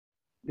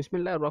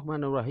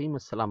बिस्मिल्लाहिर्रहमानिर्रहीम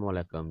अस्सलाम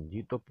वालेकुम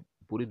जी। तो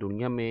पूरी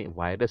दुनिया में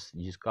वायरस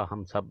जिसका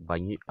हम सब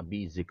भाई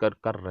अभी जिक्र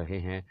कर रहे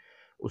हैं,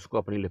 उसको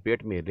अपनी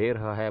लपेट में ले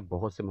रहा है।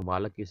 बहुत से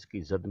ममालिक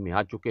इसकी जद में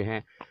आ चुके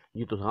हैं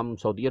जी। तो हम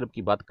सऊदी अरब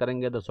की बात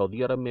करेंगे तो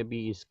सऊदी अरब में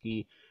भी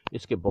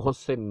इसके बहुत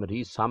से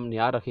मरीज सामने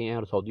आ रहे हैं,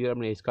 और सऊदी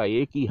अरब ने इसका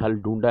एक ही हल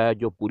ढूंढा है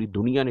जो पूरी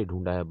दुनिया ने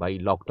ढूंढा है भाई,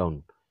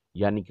 लॉकडाउन।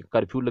 यानी कि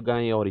कर्फ्यू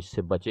लगाएं और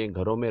इससे बचें,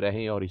 घरों में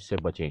रहें और इससे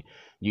बचें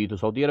जी। तो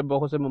सऊदी अरब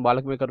बहुत से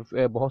ममालिक में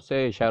बहुत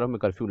से शहरों में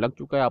कर्फ्यू लग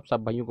चुका है, आप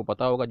सब भाइयों को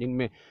पता होगा,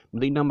 जिनमें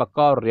मदीना,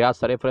 मक्का और रियाद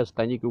सरफहरिस्त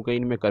हैं जी, क्योंकि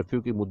इनमें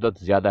कर्फ्यू की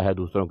मुद्दत ज़्यादा है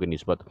दूसरों की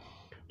निस्बत।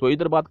 तो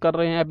इधर बात कर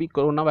रहे हैं, अभी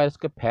कोरोना वायरस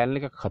के फैलने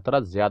का खतरा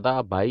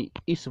ज़्यादा भाई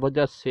इस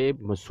वजह से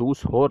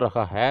महसूस हो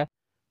रहा है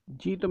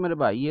जी। तो मेरे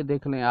भाई ये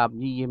देख लें आप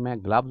जी, ये मैं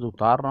ग्लव्स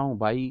उतार रहा हूँ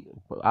भाई।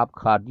 आप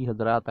खारजी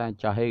हजरात हैं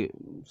चाहे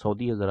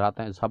सऊदी हजरात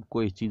हैं,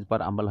 सबको इस चीज़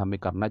पर अमल हमें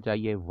करना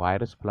चाहिए।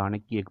 वायरस फैलाने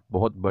की एक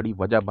बहुत बड़ी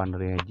वजह बन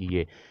रहे हैं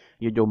जी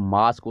ये जो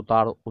मास्क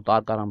उतार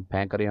उतार कर हम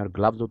फेंक रहे हैं और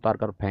ग्लव्स उतार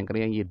कर फेंक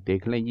रहे हैं, ये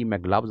देख लें जी,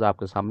 मैं ग्लव्स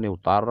आपके सामने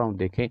उतार रहा हूँ,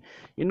 देखें।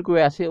 इनको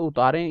ऐसे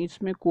उतारें,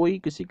 इसमें कोई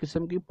किसी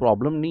किस्म की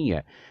प्रॉब्लम नहीं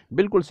है।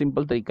 बिल्कुल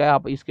सिंपल तरीका है,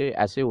 आप इसके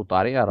ऐसे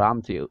उतारें,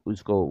 आराम से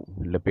इसको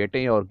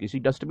लपेटें और किसी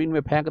डस्टबिन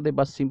में फेंक दें,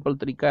 बस सिंपल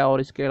तरीका है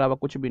और इसके अलावा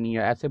कुछ भी नहीं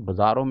है। ऐसे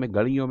बाज़ारों में,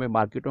 गलियों में,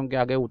 मार्केटों के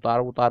आगे उतार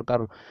उतार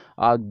कर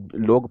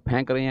लोग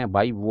फेंक रहे हैं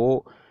भाई,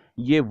 वो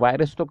ये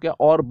वायरस तो क्या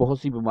और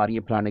बहुत सी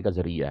बीमारियां फैलाने का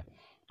जरिया है।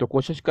 तो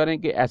कोशिश करें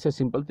कि ऐसे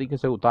सिंपल तरीके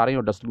से उतारें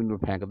और डस्टबिन में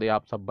फेंक दें।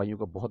 आप सब भाइयों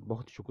का बहुत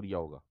बहुत शुक्रिया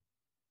होगा।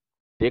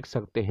 देख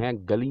सकते हैं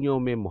गलियों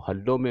में,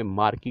 मोहल्लों में,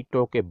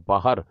 मार्केटों के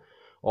बाहर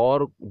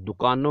और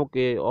दुकानों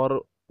के,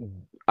 और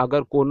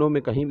अगर कोनों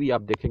में कहीं भी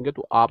आप देखेंगे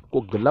तो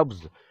आपको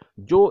ग्लव्स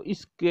जो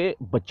इसके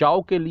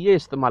बचाव के लिए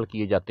इस्तेमाल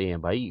किए जाते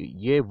हैं भाई,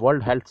 ये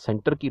वर्ल्ड हेल्थ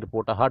सेंटर की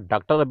रिपोर्ट है। हर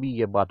डॉक्टर अभी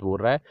ये बात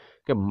बोल रहा है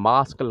कि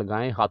मास्क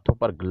लगाएं, हाथों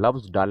पर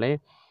ग्लव्स डालें,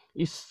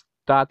 इस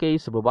ताकि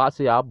इस वबा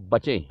से आप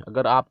बचें।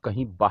 अगर आप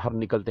कहीं बाहर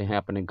निकलते हैं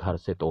अपने घर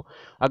से, तो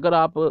अगर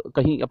आप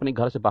कहीं अपने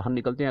घर से बाहर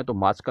निकलते हैं तो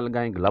मास्क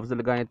लगाएं, ग्लव्स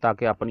लगाएं,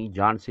 ताकि अपनी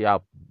जान से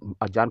आप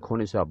जान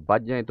खोने से आप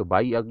बच जाएं। तो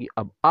भाई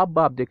अब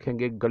आप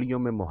देखेंगे गलियों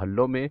में,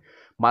 मोहल्लों में,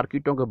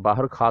 मार्केटों के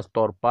बाहर खास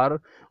तौर पर,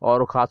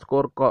 और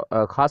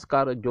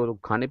खासकर जो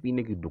खाने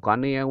पीने की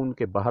दुकानें हैं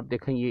उनके बाहर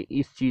देखें, ये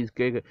इस चीज़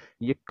के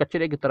ये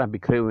कचरे की तरह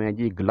बिखरे हुए हैं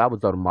जी,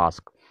 ग्लव्स और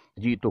मास्क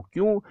जी। तो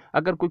क्यों,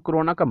 अगर कोई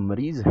कोरोना का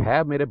मरीज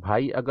है मेरे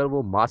भाई, अगर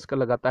वो मास्क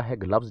लगाता है,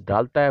 ग्लव्स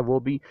डालता है वो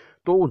भी,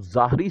 तो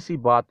जाहिर सी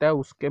बात है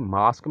उसके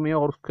मास्क में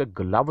और उसके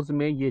ग्लव्स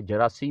में ये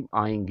जरासीम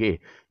आएंगे।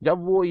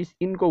 जब वो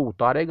इनको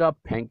उतारेगा,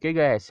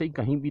 फेंकेगा ऐसे ही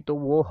कहीं भी, तो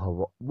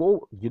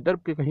वो जिधर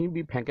के कहीं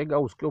भी फेंकेगा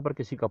उसके ऊपर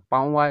किसी का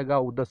पाँव आएगा,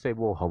 उधर से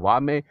वो हवा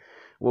में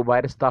वो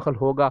वायरस दाखिल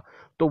होगा,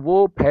 तो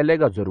वो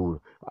फैलेगा ज़रूर।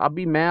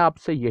 अभी मैं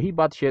आपसे यही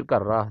बात शेयर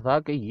कर रहा था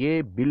कि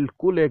ये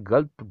बिल्कुल एक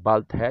गलत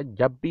बात है।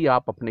 जब भी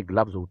आप अपने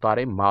ग्लव्स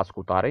उतारें, मास्क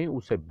उतारें,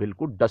 उसे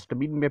बिल्कुल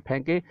डस्टबिन में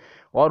फेंकें,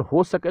 और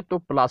हो सके तो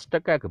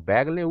प्लास्टिक का एक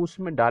बैग लें,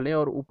 उसमें डालें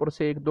और ऊपर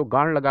से एक दो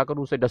गांड लगाकर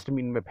उसे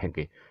डस्टबिन में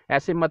फेंकें।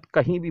 ऐसे मत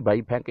कहीं भी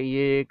भाई फेंकें,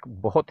 ये एक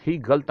बहुत ही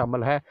गलत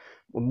अमल है।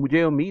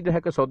 मुझे उम्मीद है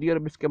कि सऊदी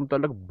अरब इसके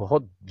मुतालिक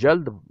बहुत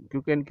जल्द,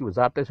 क्योंकि इनकी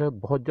वजारत से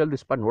बहुत जल्द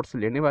इस पर नोट्स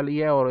लेने वाली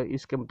है और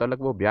इसके मुतालिक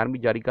वो बयान भी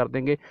जारी कर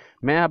देंगे।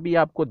 मैं अभी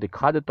आपको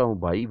दिखा देता हूँ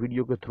भाई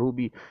वीडियो के थ्रू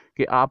भी,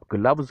 कि आप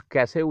ग्लव्स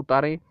कैसे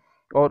उतारें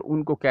और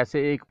उनको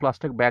कैसे एक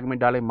प्लास्टिक बैग में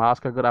डालें।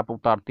 मास्क अगर आप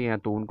उतारते हैं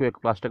तो उनको एक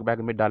प्लास्टिक बैग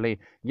में डालें,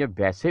 या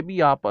वैसे भी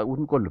आप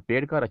उनको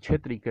लपेट कर अच्छे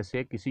तरीके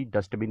से किसी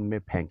डस्टबिन में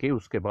फेंकें।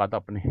 उसके बाद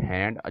अपने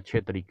हैंड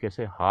अच्छे तरीके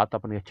से, हाथ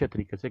अपने अच्छे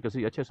तरीके से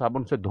किसी अच्छे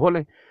साबुन से धो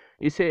लें।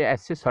 इसे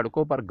ऐसे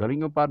सड़कों पर,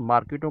 गलियों पर,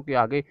 मार्केटों के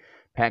आगे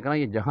फेंकना,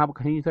 ये जहाँ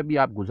कहीं से भी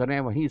आप गुजर रहे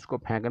हैं वहीं इसको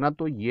फेंकना,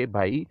 तो ये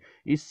भाई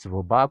इस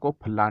वबा को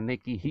फैलाने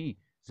की ही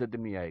जिद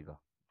में आएगा।